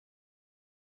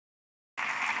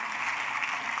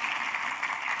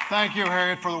Thank you,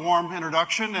 Harriet, for the warm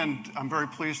introduction, and I'm very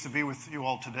pleased to be with you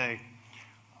all today.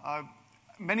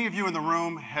 Many of you in the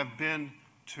room have been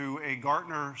to a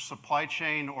Gartner supply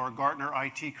chain or a Gartner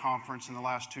IT conference in the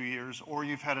last 2 years, or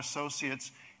you've had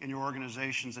associates in your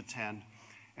organizations attend.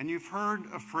 And you've heard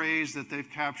a phrase that they've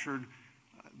captured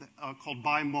called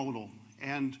bimodal.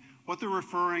 And what they're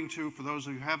referring to, for those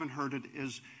who haven't heard it,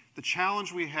 is the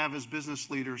challenge we have as business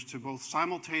leaders to both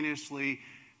simultaneously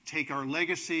take our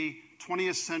legacy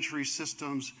 20th century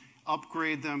systems,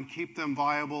 upgrade them, keep them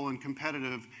viable and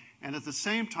competitive, and at the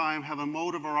same time have a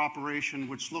mode of our operation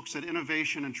which looks at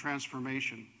innovation and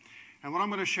transformation. And what I'm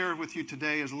going to share with you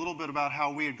today is a little bit about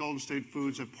how we at Golden State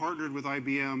Foods have partnered with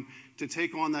IBM to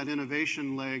take on that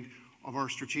innovation leg of our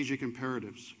strategic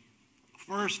imperatives.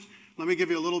 First, let me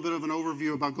give you a little bit of an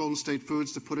overview about Golden State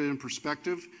Foods to put it in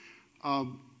perspective.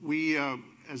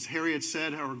 As Harriet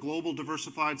said, are a global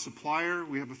diversified supplier.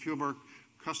 We have a few of our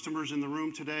customers in the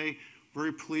room today.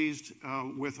 Very pleased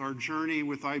with our journey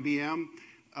with IBM.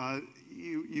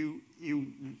 You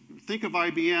think of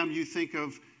IBM, you think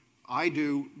of, I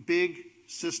do, big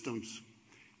systems.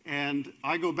 And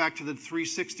I go back to the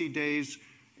 360 days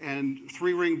and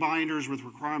 3-ring binders with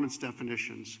requirements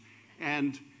definitions.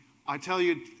 And I tell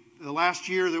you, the last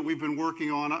year that we've been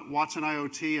working on Watson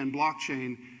IoT and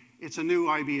blockchain, it's a new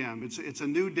IBM. It's a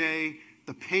new day.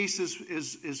 The pace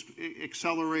is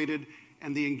accelerated,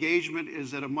 and the engagement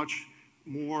is at a much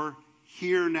more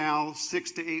here now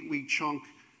 6 to 8 week chunk,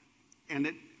 and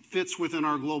it fits within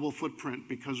our global footprint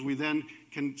because we then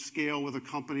can scale with a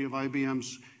company of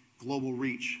IBM's global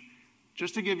reach.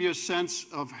 Just to give you a sense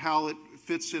of how it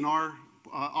fits in our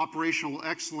operational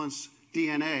excellence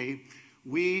DNA,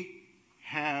 we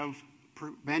have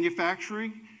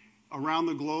manufacturing around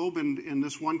the globe, and in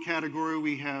this one category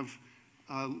we have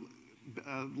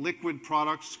liquid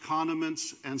products,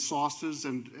 condiments and sauces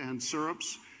and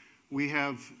syrups. We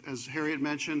have, as Harriet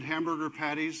mentioned, hamburger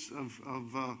patties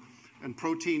and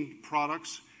protein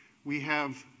products. We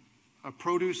have a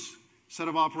produce set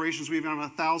of operations. We have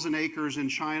 1,000 acres in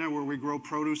China where we grow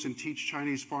produce and teach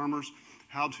Chinese farmers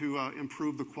how to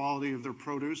improve the quality of their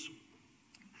produce.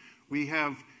 We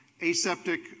have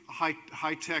aseptic,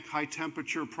 high-tech,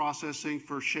 high-temperature processing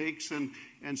for shakes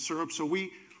and syrup. So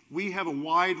we have a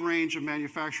wide range of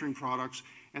manufacturing products.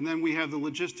 And then we have the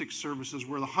logistics services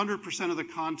where 100% of the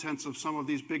contents of some of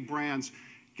these big brands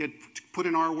get put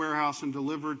in our warehouse and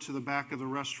delivered to the back of the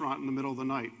restaurant in the middle of the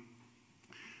night.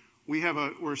 We're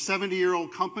a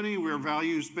 70-year-old company. We're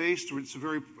values-based. It's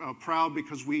very proud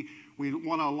because we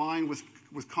want to align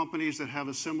with companies that have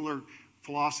a similar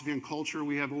philosophy and culture.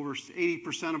 We have over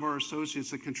 80% of our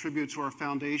associates that contribute to our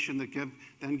foundation that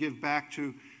then give back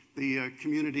to the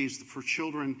communities for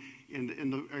children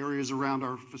in the areas around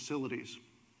our facilities.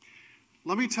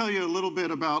 Let me tell you a little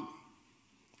bit about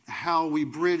how we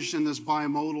bridged in this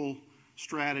bimodal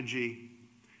strategy.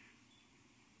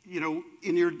 You know,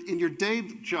 in your day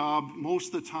job,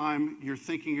 most of the time you're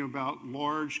thinking about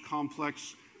large,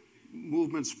 complex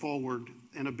movements forward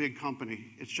in a big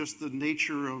company. It's just the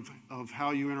nature of how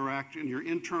you interact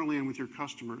internally and with your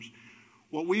customers.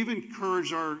 What we've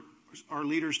encouraged our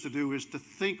leaders to do is to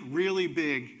think really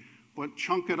big, but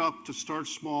chunk it up to start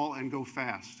small and go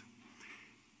fast.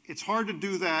 It's hard to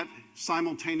do that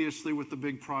simultaneously with the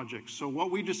big projects. So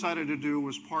what we decided to do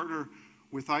was partner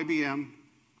with IBM,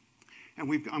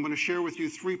 and I'm going to share with you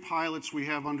 3 pilots we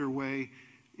have underway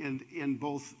in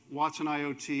both Watson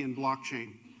IoT and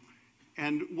blockchain.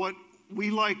 And what we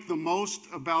like the most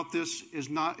about this is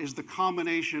the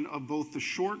combination of both the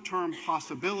short-term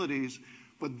possibilities,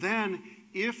 but then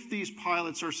if these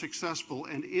pilots are successful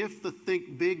and if the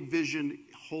think big vision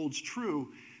holds true,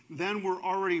 then we're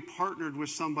already partnered with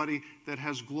somebody that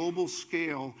has global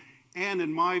scale and,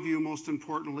 in my view, most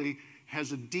importantly,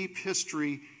 has a deep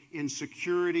history in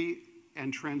security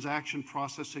and transaction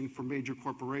processing for major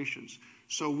corporations.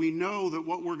 So we know that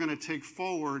what we're going to take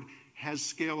forward has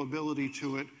scalability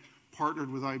to it,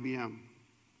 partnered with IBM.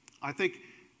 I think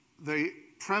the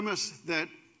premise that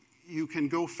you can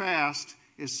go fast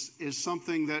is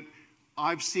something that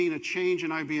I've seen a change in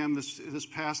IBM this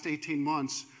past 18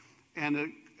 months and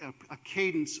a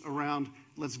cadence around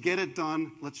let's get it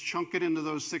done, let's chunk it into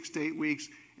those 6 to 8 weeks,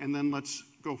 and then let's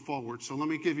go forward. So let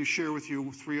me share with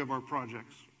you 3 of our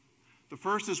projects. The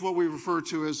first is what we refer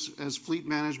to as fleet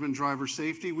management driver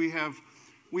safety. We have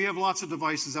lots of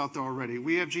devices out there already.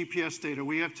 We have GPS data,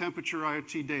 we have temperature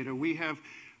IoT data, we have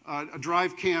a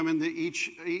drive cam in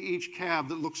each cab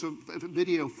that looks at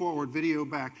video forward, video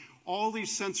back, all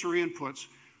these sensory inputs,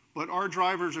 but our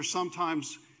drivers are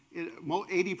sometimes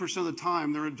 80% of the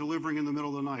time, they're delivering in the middle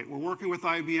of the night. We're working with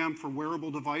IBM for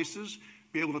wearable devices,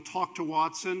 be able to talk to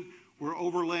Watson. We're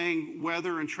overlaying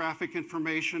weather and traffic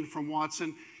information from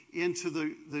Watson into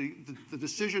the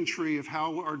decision tree of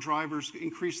how our drivers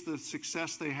increase the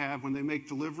success they have when they make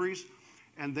deliveries,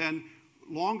 and then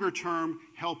longer term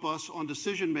help us on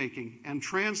decision making and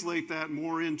translate that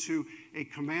more into a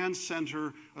command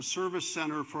center, a service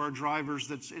center for our drivers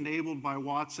that's enabled by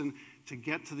Watson to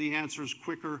get to the answers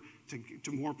quicker,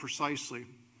 to more precisely.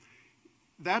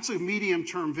 That's a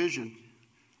medium-term vision.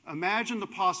 Imagine the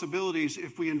possibilities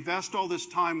if we invest all this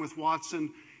time with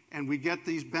Watson and we get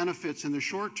these benefits in the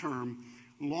short term.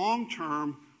 Long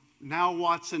term, now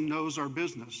Watson knows our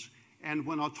business. And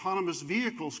when autonomous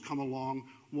vehicles come along,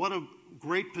 what a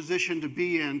great position to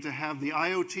be in to have the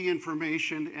IoT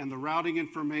information and the routing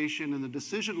information and the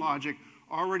decision logic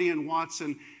already in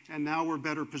Watson, and now we're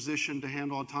better positioned to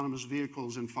handle autonomous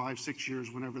vehicles in 5-6 years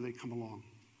whenever they come along.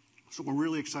 So we're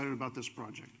really excited about this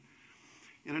project.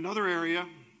 In another area,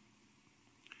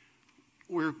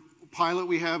 pilot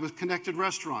we have a connected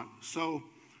restaurant. So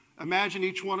imagine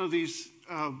each one of these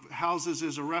houses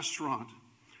is a restaurant.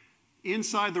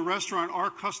 Inside the restaurant, our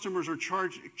customers are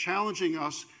challenging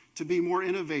us to be more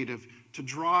innovative, to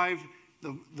drive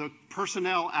the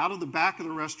personnel out of the back of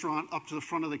the restaurant up to the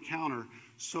front of the counter.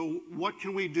 So what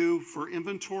can we do for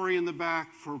inventory in the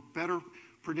back, for better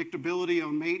predictability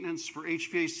on maintenance, for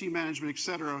HVAC management, et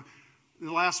cetera? In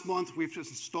the last month, we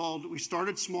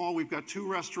started small. We've got 2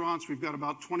 restaurants. We've got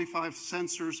about 25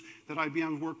 sensors that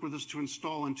IBM worked with us to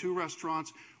install in 2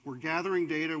 restaurants. We're gathering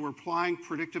data. We're applying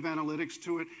predictive analytics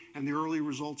to it, and the early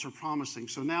results are promising.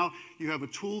 So now you have a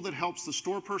tool that helps the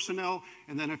store personnel,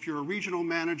 and then if you're a regional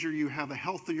manager, you have a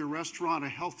healthier restaurant, a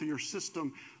healthier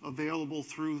system available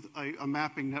through a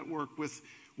mapping network with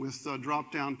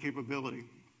drop-down capability.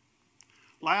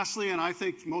 Lastly, and I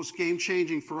think most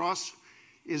game-changing for us,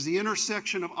 is the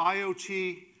intersection of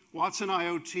IoT, Watson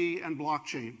IoT, and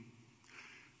blockchain.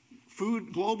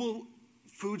 Global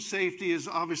food safety is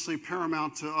obviously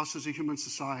paramount to us as a human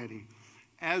society.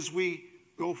 As we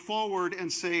go forward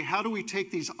and say, how do we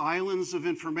take these islands of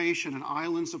information and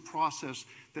islands of process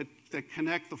that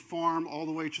connect the farm all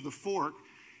the way to the fork,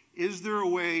 is there a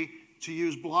way to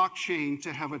use blockchain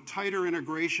to have a tighter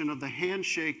integration of the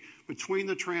handshake between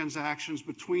the transactions,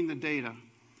 between the data?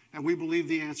 And we believe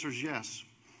the answer is yes.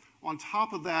 On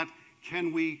top of that,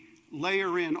 can we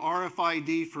layer in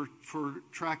RFID for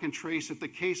track and trace at the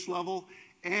case level?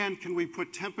 And can we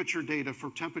put temperature data for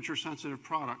temperature-sensitive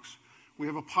products? We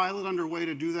have a pilot underway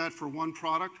to do that for one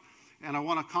product, and I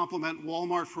want to compliment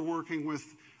Walmart for working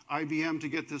with IBM to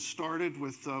get this started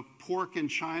with pork in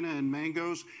China and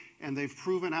mangoes, and they've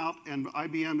proven out, and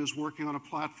IBM is working on a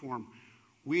platform.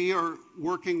 We are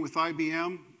working with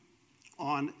IBM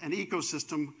on an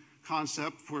ecosystem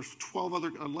concept for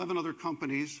 11 other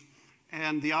companies,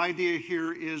 and the idea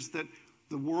here is that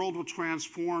the world will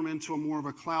transform into a more of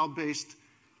a cloud-based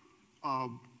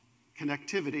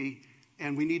connectivity,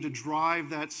 and we need to drive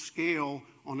that scale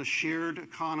on a shared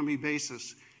economy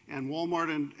basis. And Walmart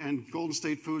and Golden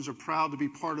State Foods are proud to be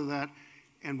part of that,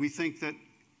 and we think that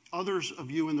others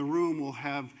of you in the room will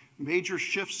have major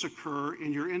shifts occur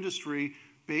in your industry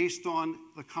based on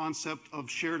the concept of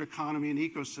shared economy and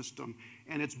ecosystem.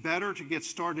 And it's better to get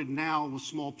started now with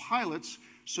small pilots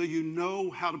so you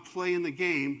know how to play in the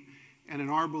game. And in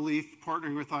our belief,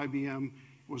 partnering with IBM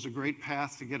was a great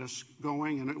path to get us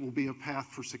going, and it will be a path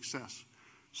for success.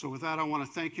 So with that, I want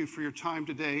to thank you for your time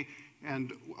today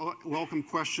and welcome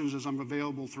questions as I'm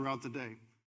available throughout the day.